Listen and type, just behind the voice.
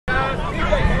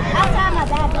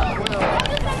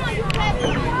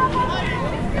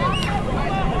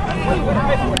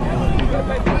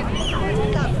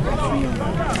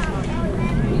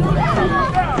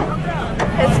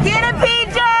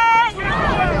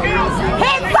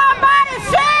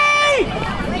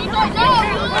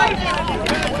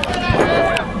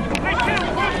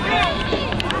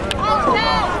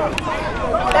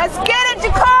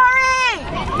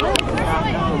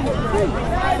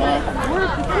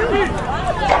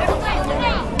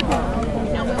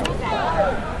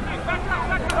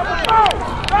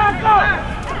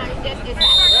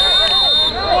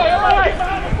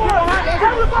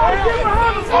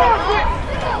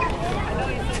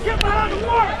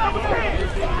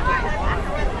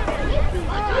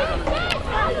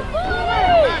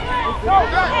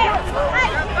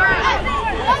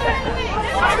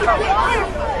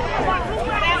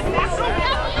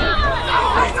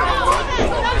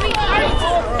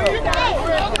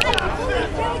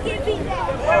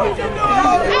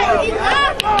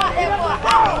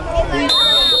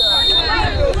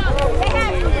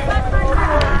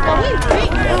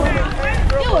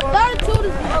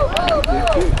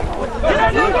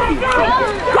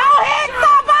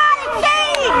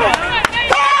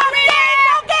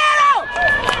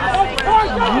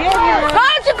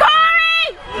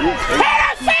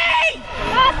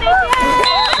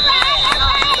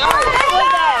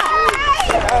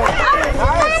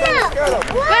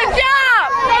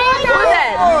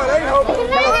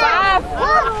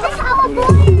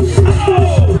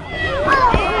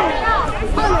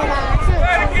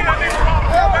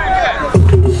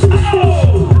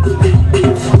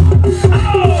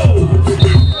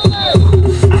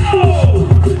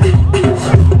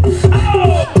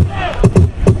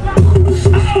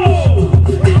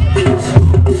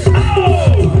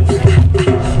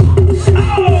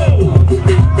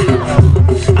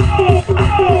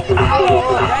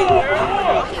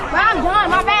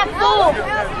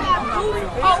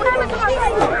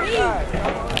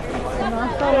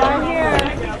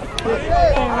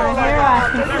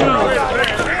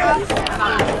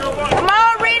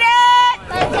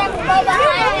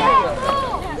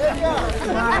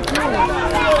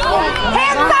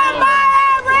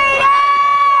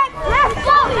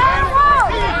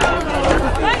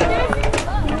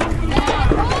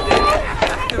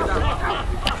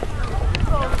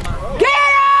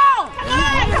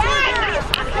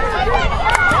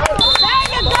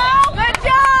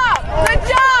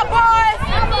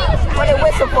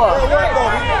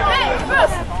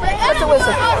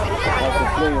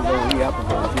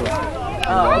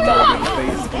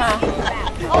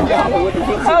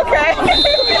Okay.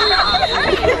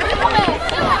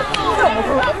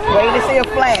 Waiting to see a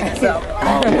flag, so.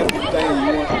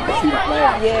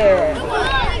 Yeah.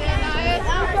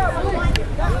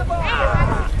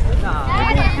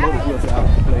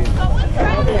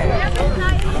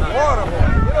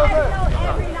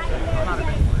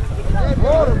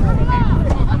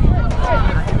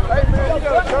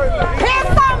 Hit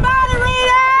somebody,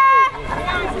 Rita!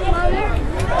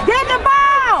 Get the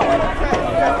ball!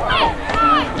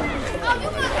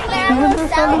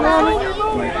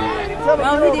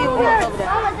 Oh, he did well over there.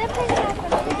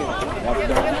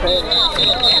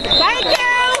 Thank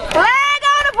you! Flag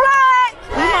on the plate!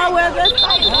 You know where this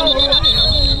flag!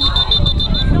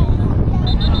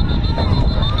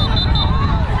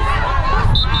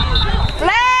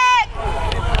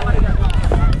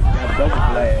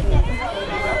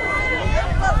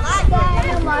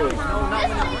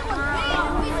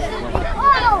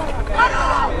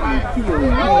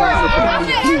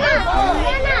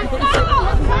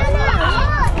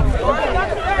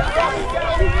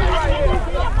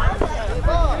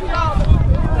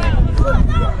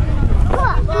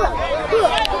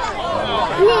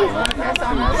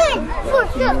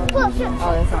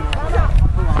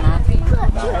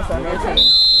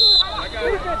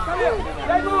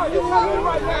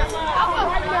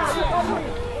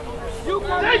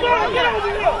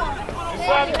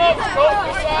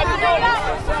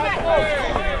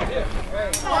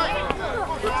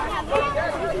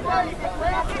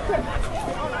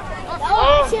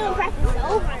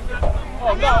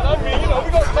 Oh, no, that means, we're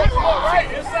going to take the ball right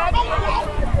inside the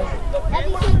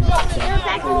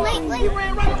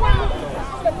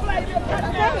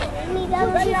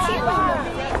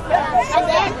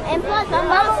and plus, my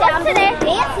mom said I'm there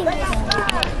dancing.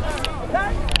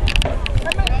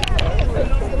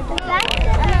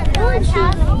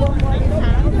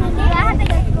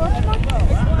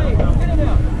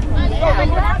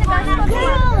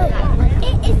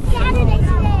 It's Saturday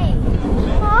today.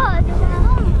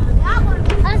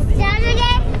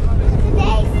 Saturday?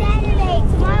 Today, Saturday.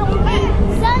 Tomorrow,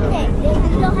 Sunday.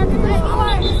 You don't have to do it on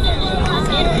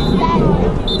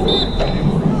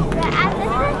but after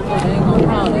Sunday. They ain't gonna count that other play, They ain't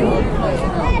gonna count that other play.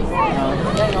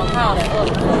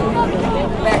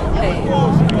 Back page.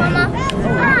 Mama?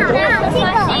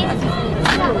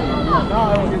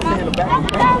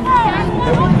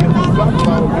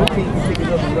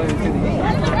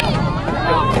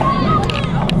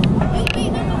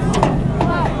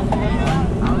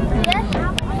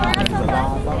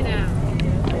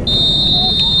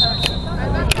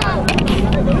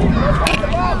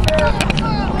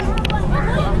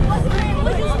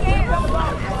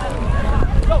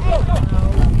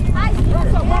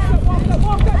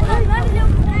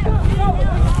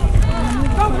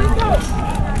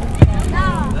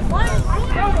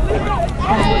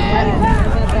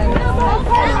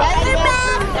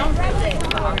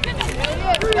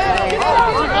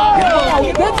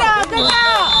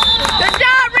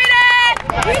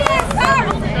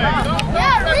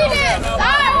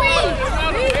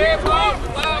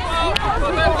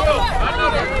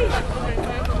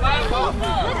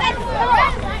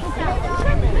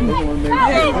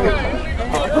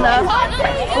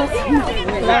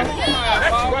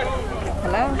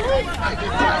 Hello?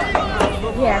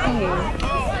 Yeah, I can hear you.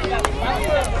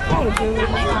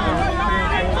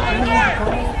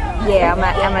 Yeah, I'm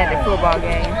at the football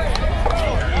game.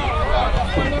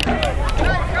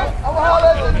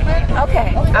 Okay,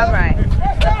 all right.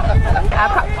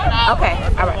 Okay,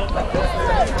 all right.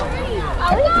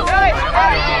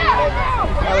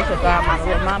 I wish I thought my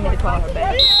would remind me to call her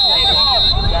back later.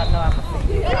 Y'all know I'm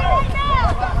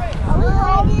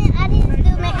I didn't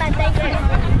still make my thank you.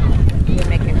 You're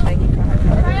making thank you for her.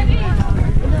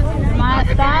 My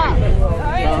stop.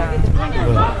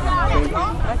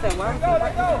 I said, why?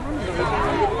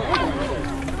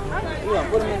 You gonna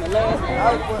put them in the last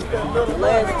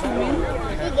 2 minutes?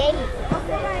 He gave me.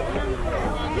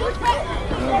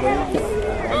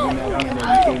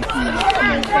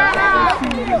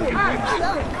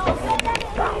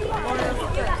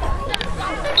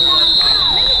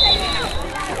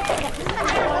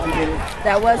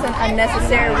 That wasn't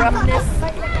unnecessary roughness.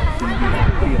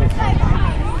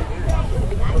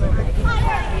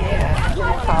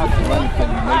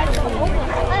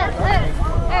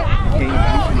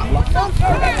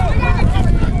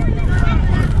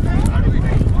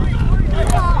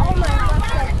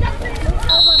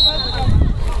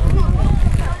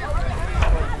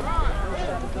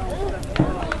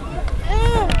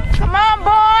 Come on,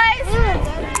 boys.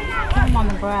 Come on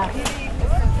the brass.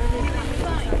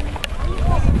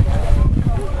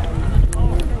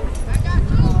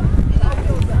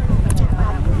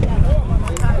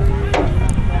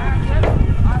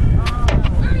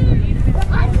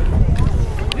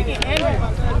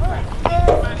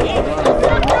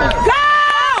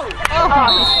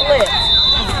 slipped.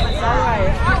 It's all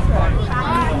right.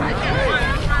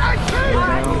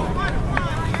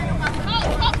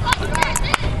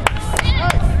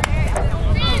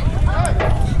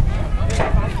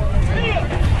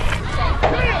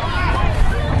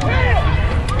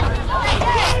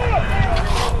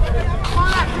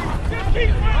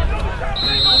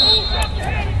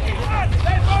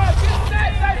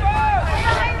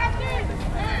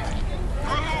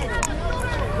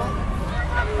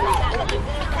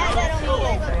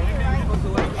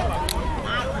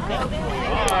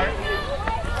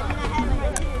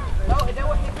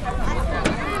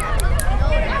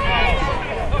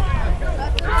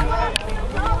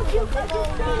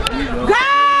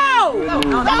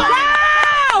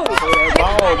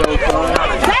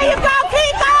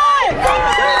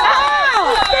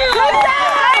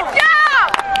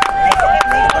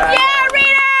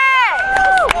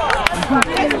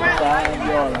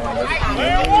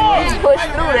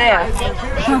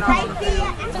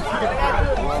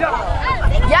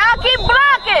 Y'all keep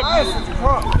blocking.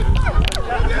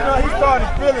 You know, he started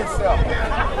to feel himself.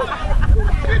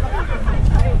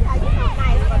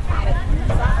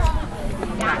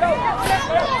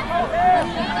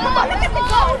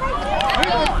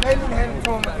 They didn't hand it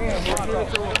to him again.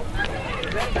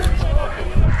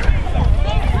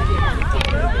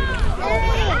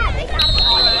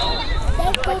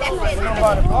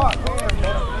 Nobody blocked.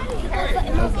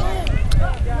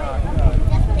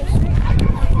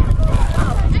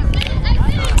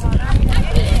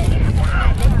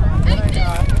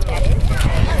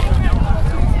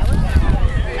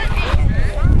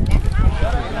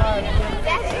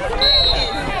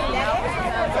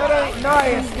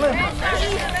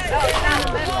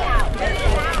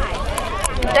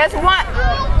 That's one.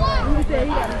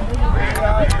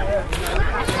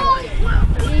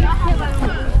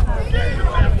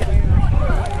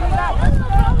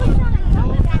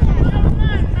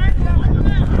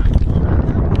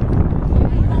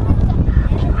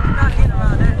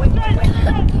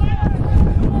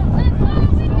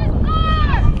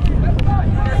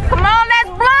 Come on, let's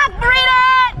block, Brita.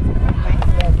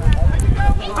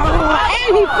 Oh,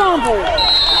 and he fumbled.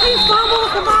 He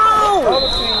fumbled the ball.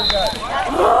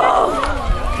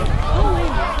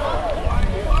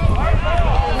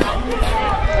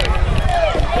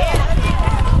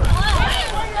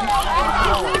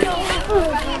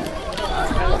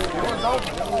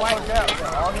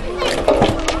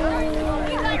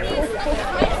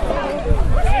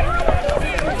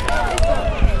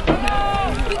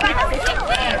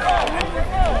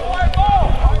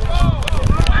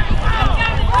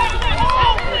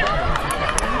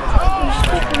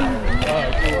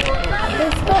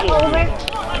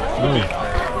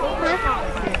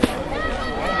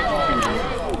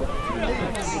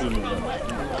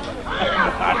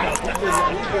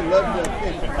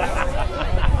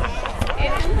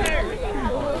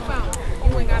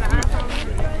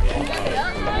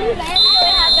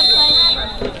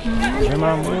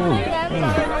 Mom, move.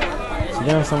 Sit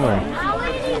down somewhere.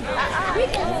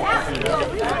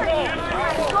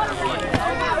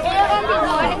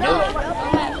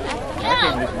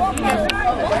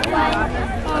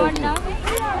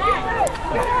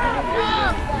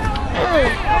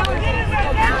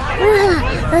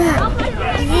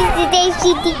 This is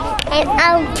Daisy and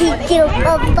I'll teach you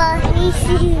Papa.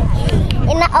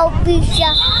 And I'll be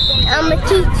sure I'm a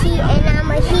Chichi and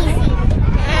I'm a Chichi.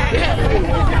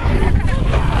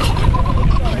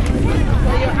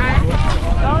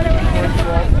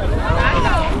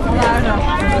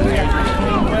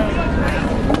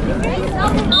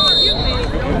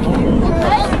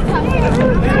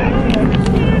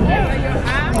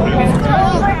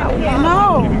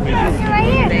 No.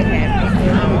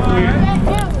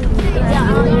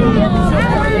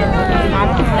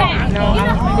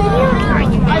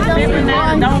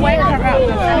 Don't wake her up.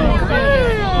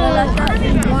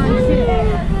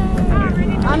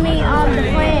 I mean, the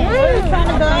friend. Where are you trying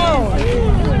to go?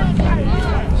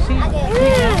 She has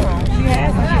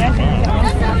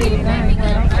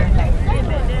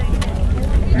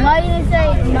Why you didn't say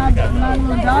my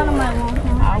little daughter might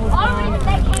want him?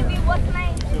 They can't be what's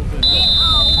name.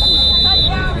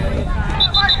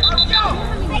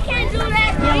 They can't do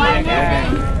that.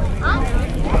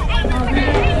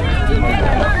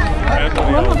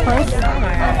 Where's my purse?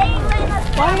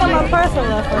 Why you got my purse over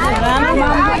there for Savannah? What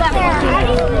are you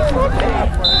doing?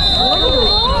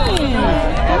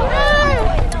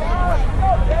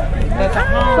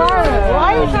 Sorry, why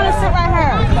are you trying to sit right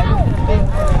here?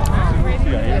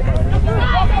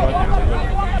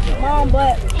 Mom,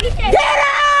 but get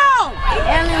out!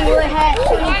 Ellen Wood had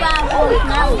 25 votes.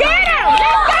 Get him!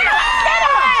 Get him!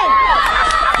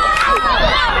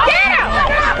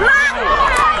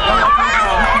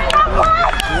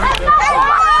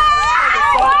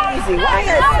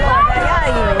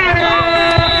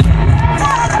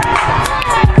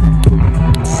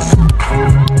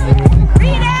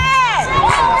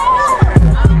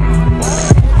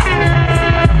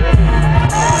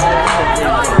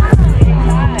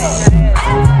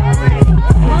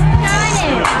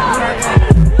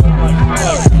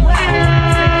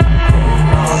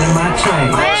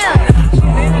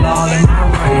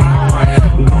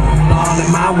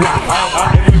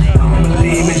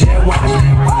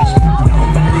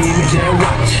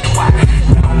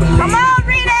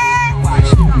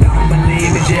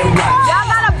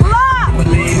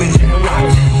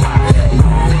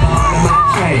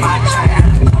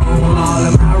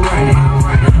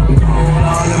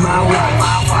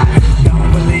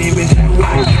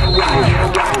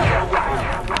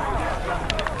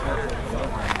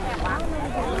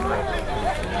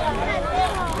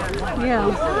 Yeah.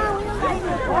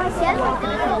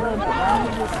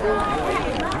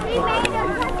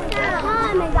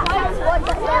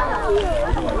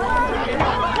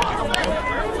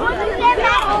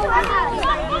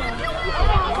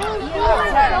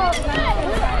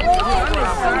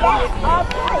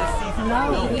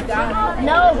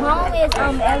 No, home is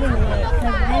Ellenwood.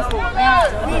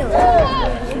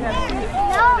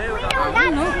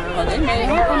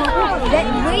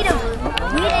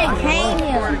 We didn't came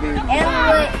here.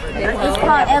 Ellenwood, it's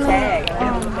called Ellenwood.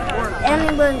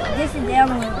 Ellenwood, this is the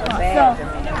Ellenwood Park. So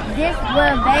this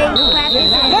where they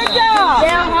practice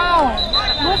their home.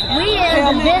 We is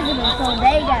the visitors, so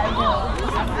they got to go.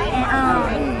 And I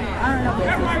don't know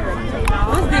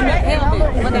What's the helmet?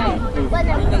 What they do?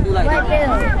 He didn't do like right this.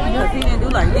 there. He didn't do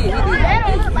like this. He did That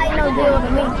don't look like no deal to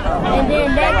me. And then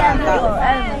they got to go.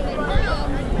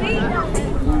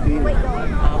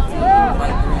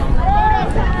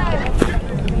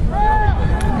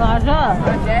 Laja.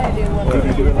 Did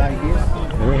you do it like this?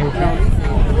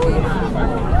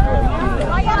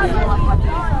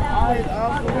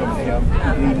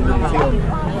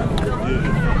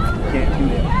 Can't do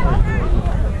that.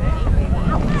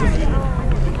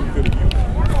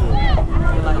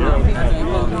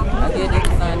 I did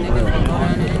exercise niggas from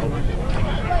around there.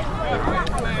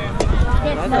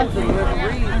 I got to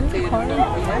referee until you don't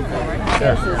be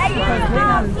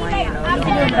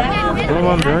Put them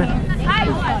on, Barry.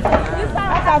 I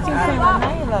thought you seen my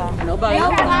name up. Nobody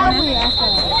else on there.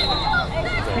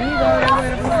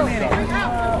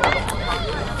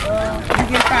 You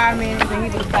get 5 minutes and he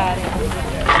just started.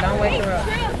 Don't wake her up.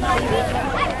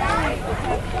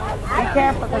 Be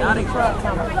careful because there's a truck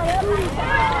coming.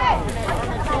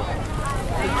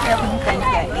 Be careful, you think you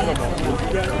got ants in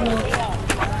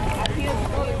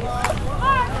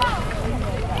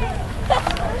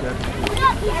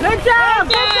Good job!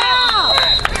 Good job!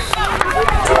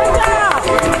 Good job!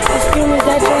 Excuse me, is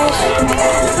that trash?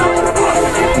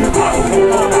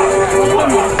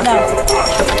 No.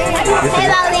 Hey,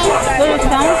 Bobby. Good, it's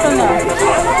bounced or no?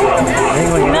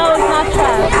 No, it's not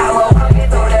trash.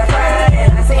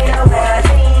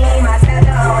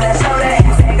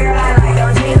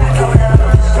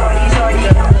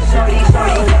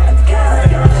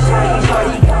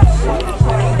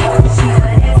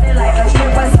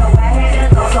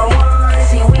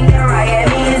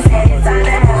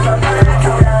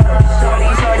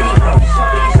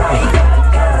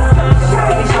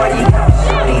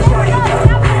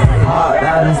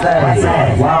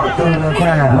 Walk through the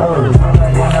crowd, move, in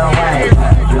the way,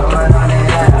 blowing on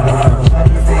it out.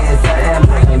 Shorty said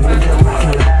something, the music was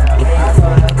too loud. I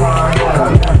told her calm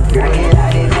down, girl get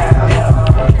out the crowd.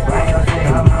 Bring your thing,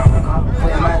 I'm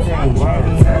with my team.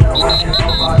 Tell her what you go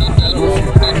for, you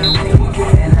should start to sing.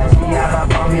 And now she all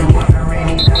up on me with her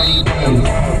rainy, dirty things.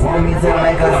 Want me to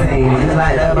make her sing, just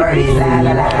like the birdies, la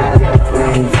la la.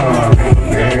 Ring song,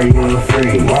 girl you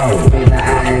free. With the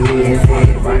IV and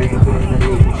sit, running through the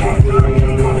league.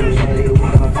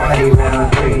 Party round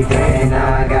 3, and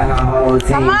now I got my whole team.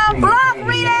 Come on, block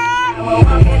me there!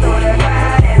 Walking through the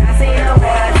crowd and I seen her with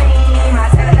her team. I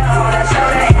tapped her on her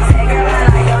shoulder and said, girl, I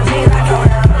like your jeans. I told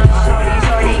her, shorty,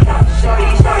 shorty, shorty,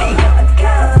 shorty,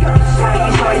 shorty,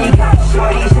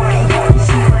 shorty, shorty, shorty.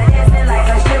 She was dancing like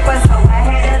a stripper, so I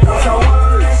had to throw some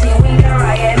on. She winked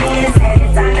right at me and said,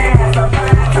 it's time to have some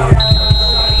fun. I told her,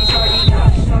 shorty,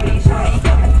 shorty, shorty,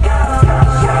 shorty, shorty,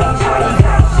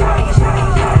 shorty, shorty,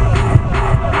 shorty.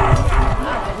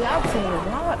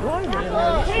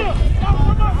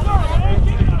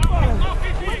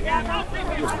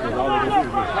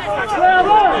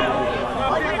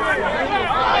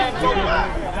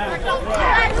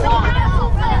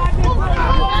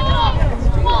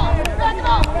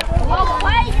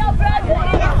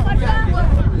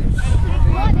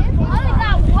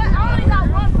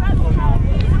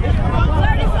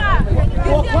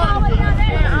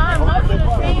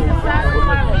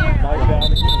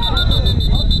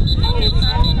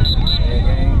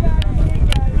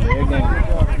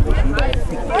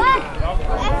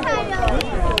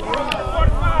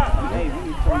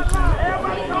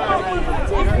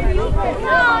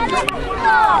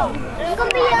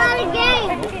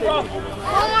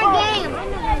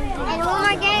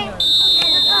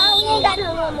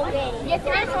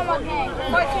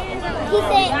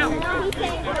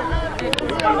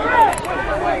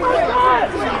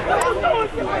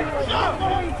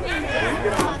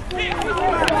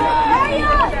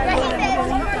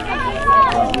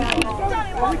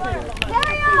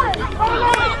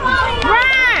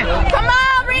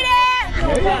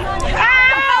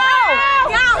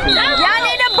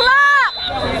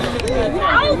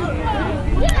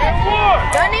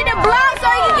 Y'all need to block so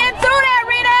you can get through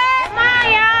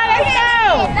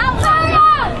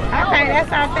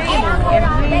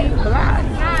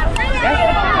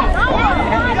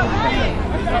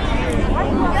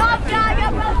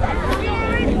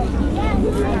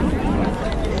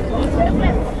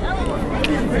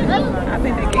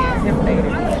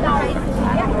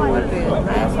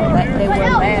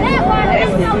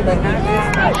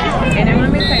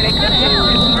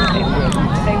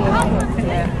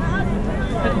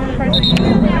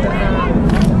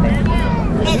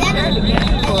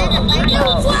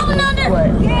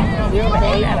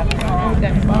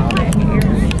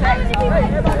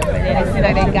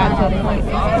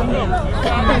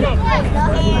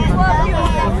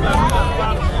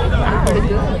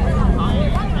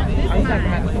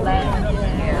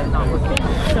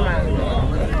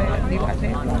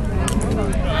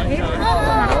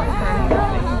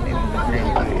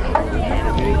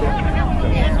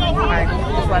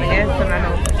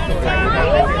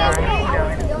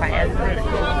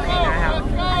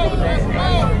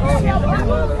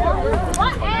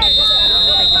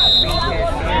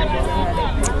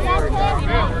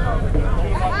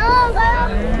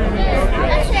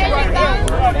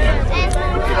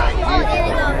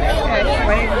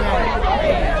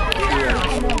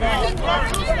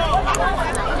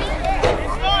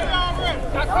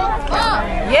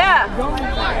Yeah.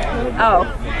 Oh.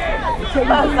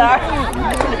 Oh, sorry.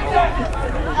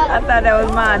 I thought that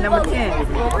was mine, number 10.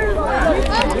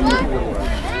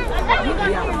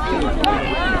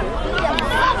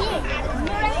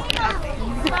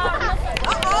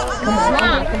 Come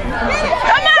on.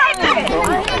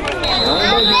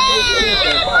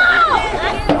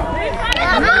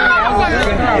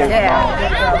 Yeah.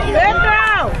 Good throw.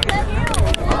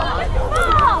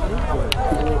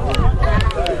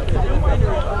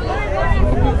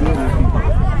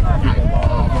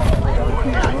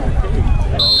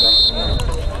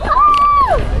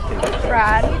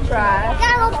 He tried.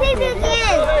 Gotta go pee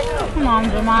again. Come on,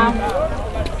 Jamal.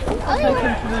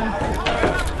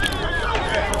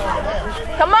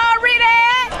 Come on, read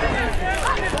it.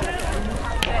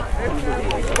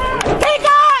 Keep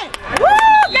going. Woo,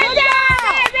 good job,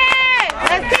 baby.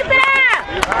 Let's keep it up.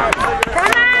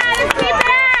 Come on, let's keep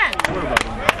it up.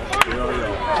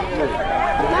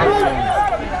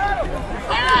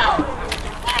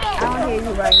 I don't hear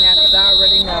you right now because I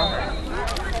already know.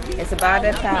 It's about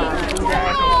that time.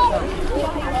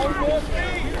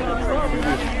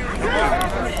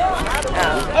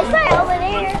 It's right over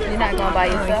there. You're not going by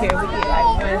yourself?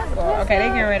 Okay, they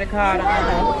getting ready to call the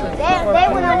They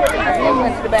went over there. They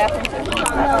went to the bathroom too.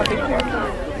 I'll be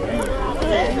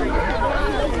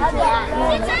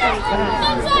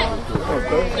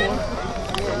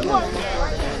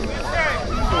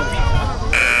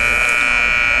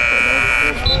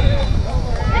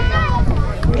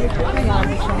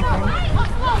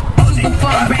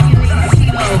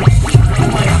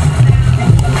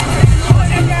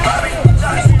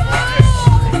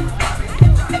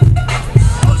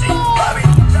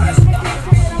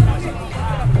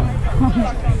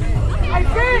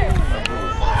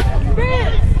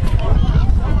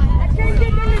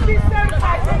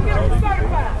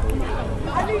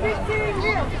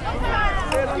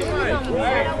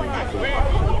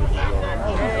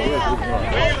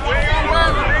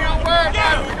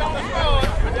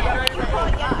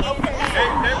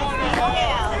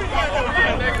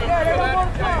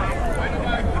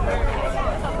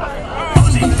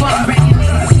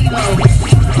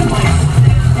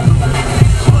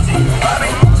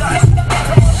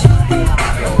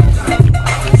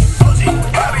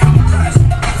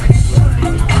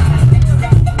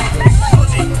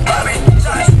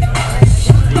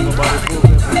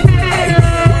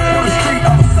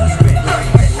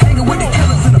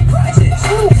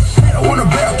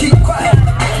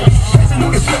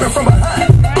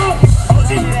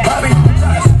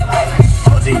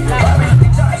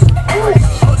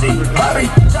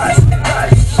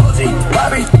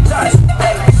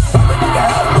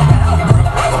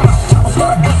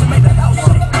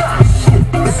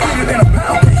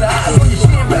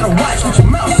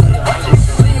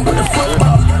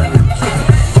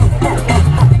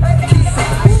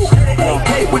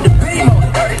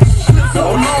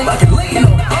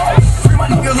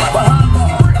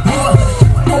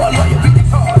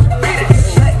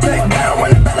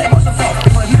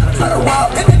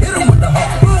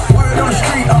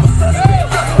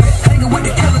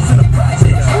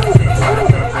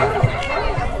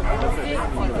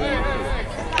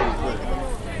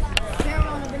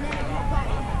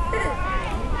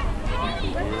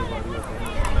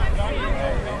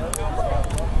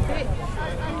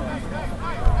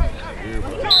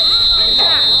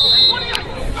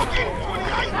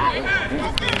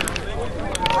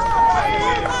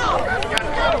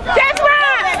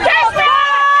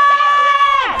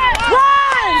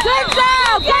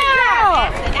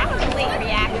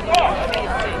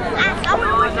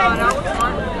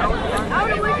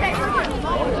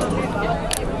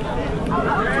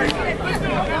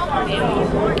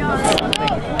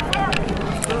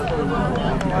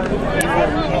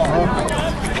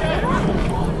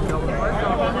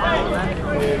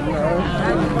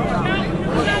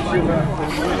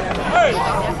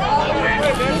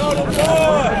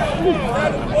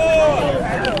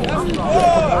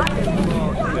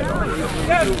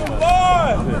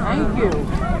Thank you.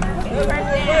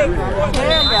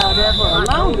 Cam got there for the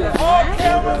longest. All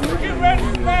cameras, get ready to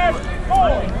smash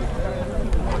forward.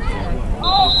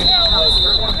 All cameras,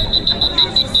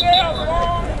 use the cell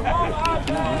phone, all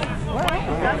iPhones.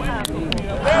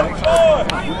 That's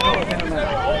good.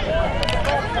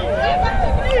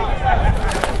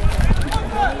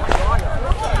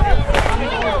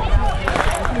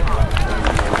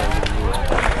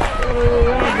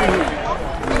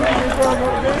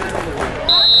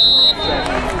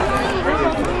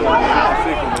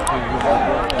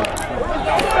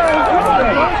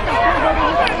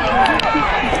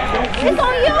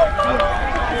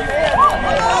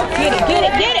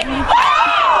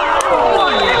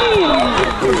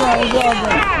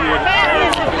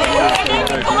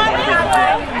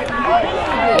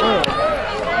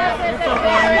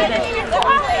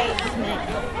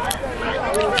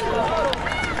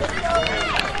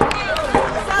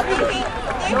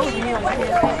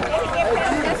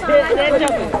 That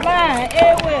joke is flying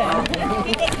everywhere.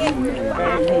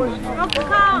 Uncle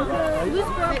Carl, we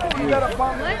scored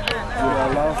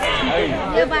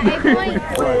yeah, by 8 points.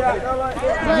 But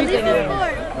at least we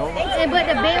scored. But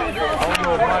the bell was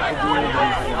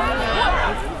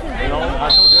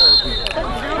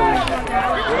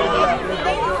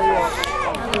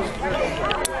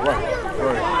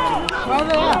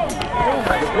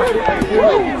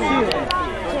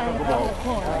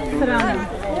Sit down.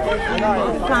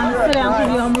 Trying to sit down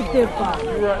because you almost did fall.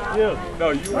 Yeah. No,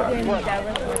 you right.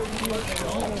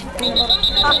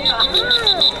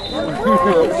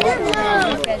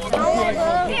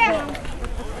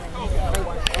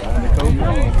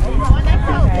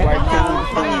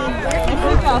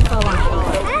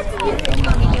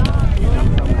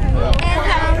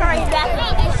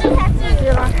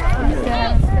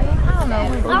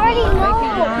 I already know.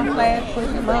 Push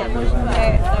him up, push him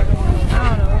back. I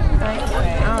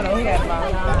don't know. He got a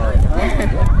long time.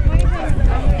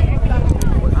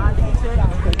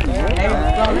 They was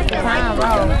going to the time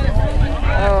roll.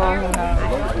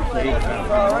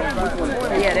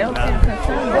 Yeah, they'll see the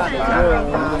consumer about the time roll.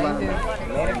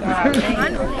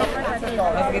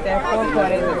 Let's get that 4 quarter.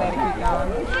 They just let it keep going.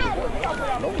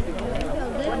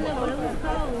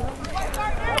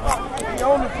 He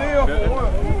on the field for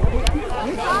one.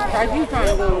 You trying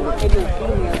to go to the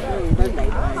birthday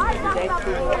party.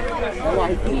 That's why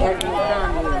he keep asking his son.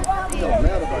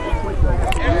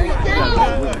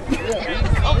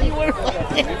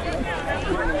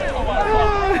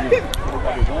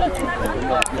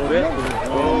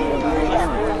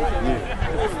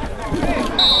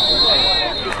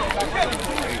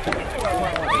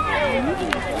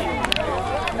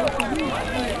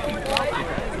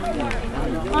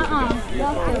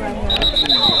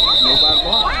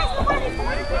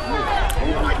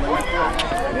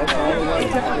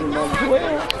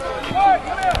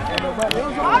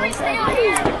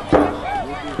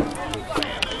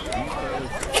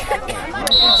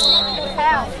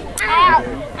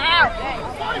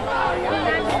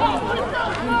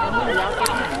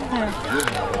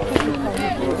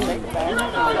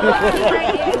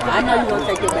 I know you're going to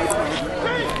take your baby.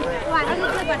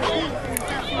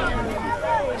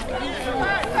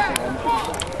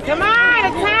 Come on, the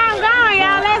time going,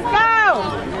 y'all. Let's go.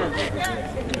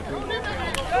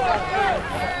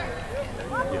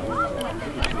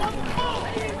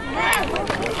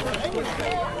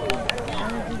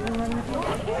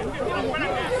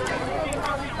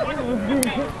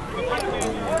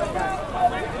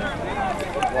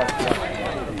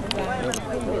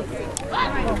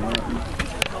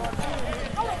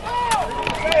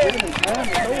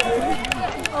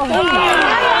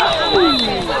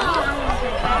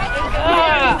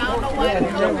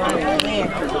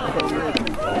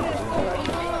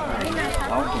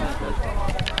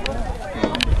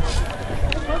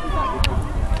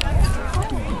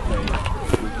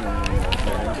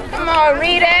 Come on,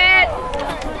 read it.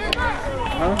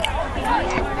 Huh?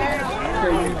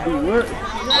 Say you do what?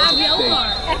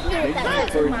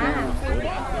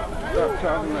 Stop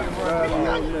talking like God on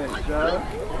your neck, child.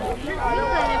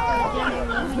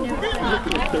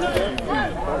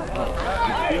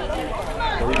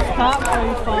 Stop before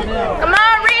you fall down. Come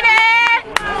on, read it.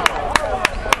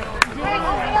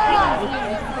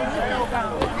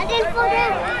 I didn't fall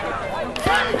down.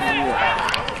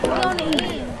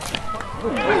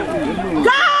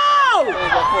 Go!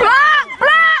 Block,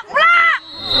 block, block!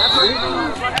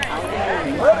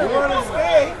 You want to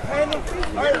stay? Hand them feet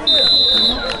right here.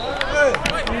 Hey,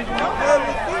 I'm having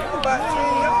to think about 10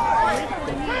 yards.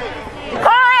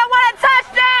 Corey, what a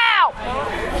touchdown!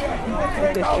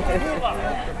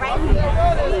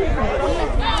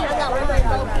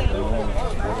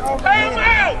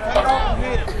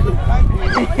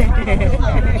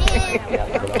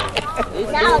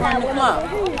 Come on.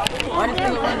 Why did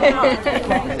you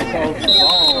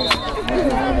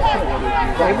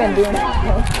They've been doing it.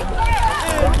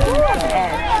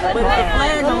 But the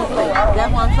flag on the plate,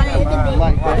 that's what I'm saying. The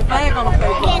flag on the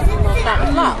plate, you're going to stop the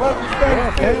clock. Stand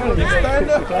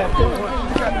up.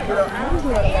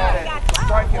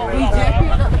 He just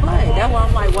picked up the flag. That's why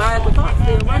I'm like, why is the clock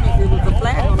still running? It was the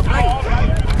flag on the plate.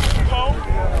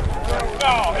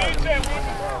 No, he said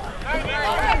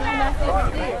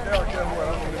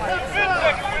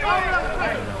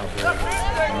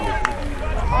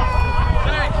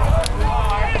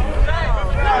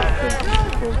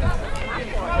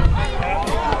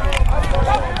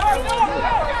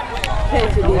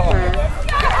catch it this time.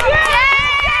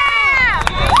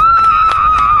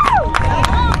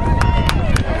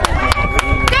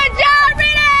 Good job,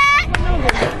 Rita!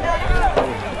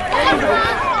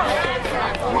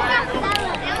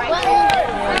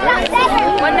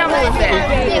 What number was that?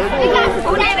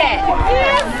 Who did that?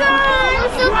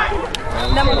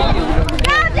 Number 1.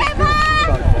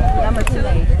 Number 2.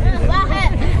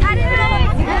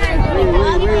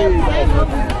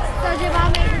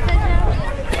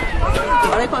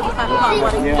 Are they supposed to stop the clock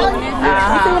while they're doing it?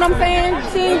 You see what I'm saying?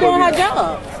 She ain't doing her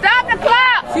job. Stop the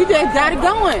clock! She just got it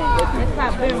going.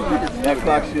 That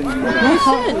clock shouldn't be. They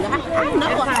shouldn't. I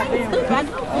know how to do it. I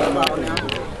know football now.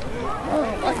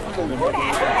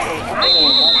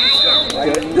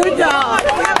 Good job.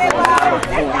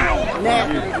 Now.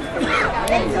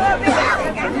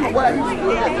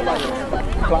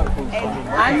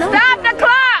 I know. Stop the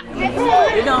clock!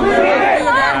 You don't know what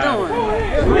they're doing.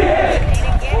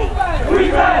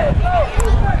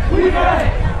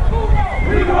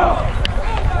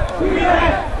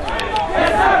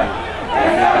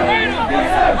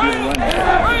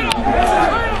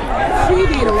 She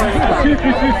did a run.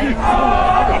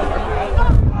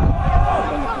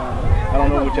 I don't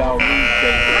know what y'all read.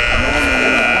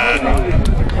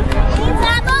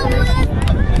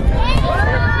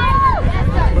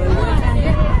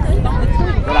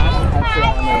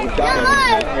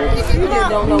 You just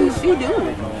don't know what she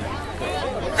doing.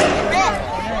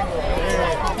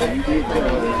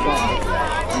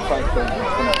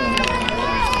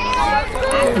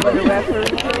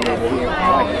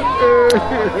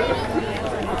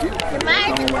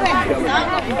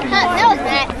 That was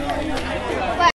that.